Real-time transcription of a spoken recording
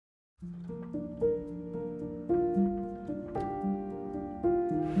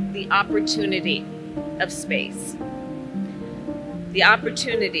The opportunity of space. The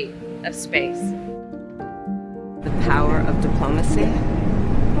opportunity of space. The power of diplomacy,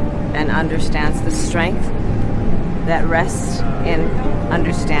 and understands the strength that rests in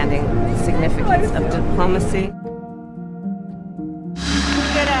understanding the significance of diplomacy.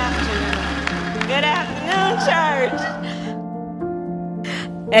 Good afternoon. Good afternoon, church.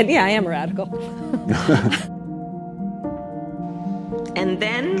 And yeah, I am a radical. And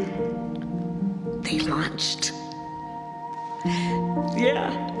then they launched. Yeah,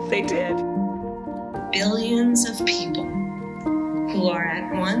 they did. Billions of people who are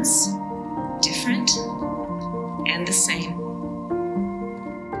at once different and the same.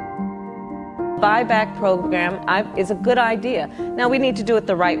 Buyback program is a good idea. Now we need to do it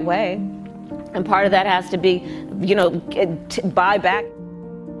the right way. And part of that has to be, buy back.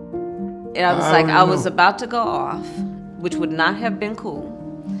 And I was I was about to go off, which would not have been cool,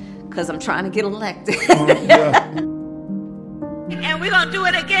 because I'm trying to get elected. And we're going to do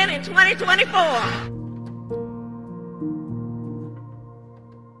it again in 2024.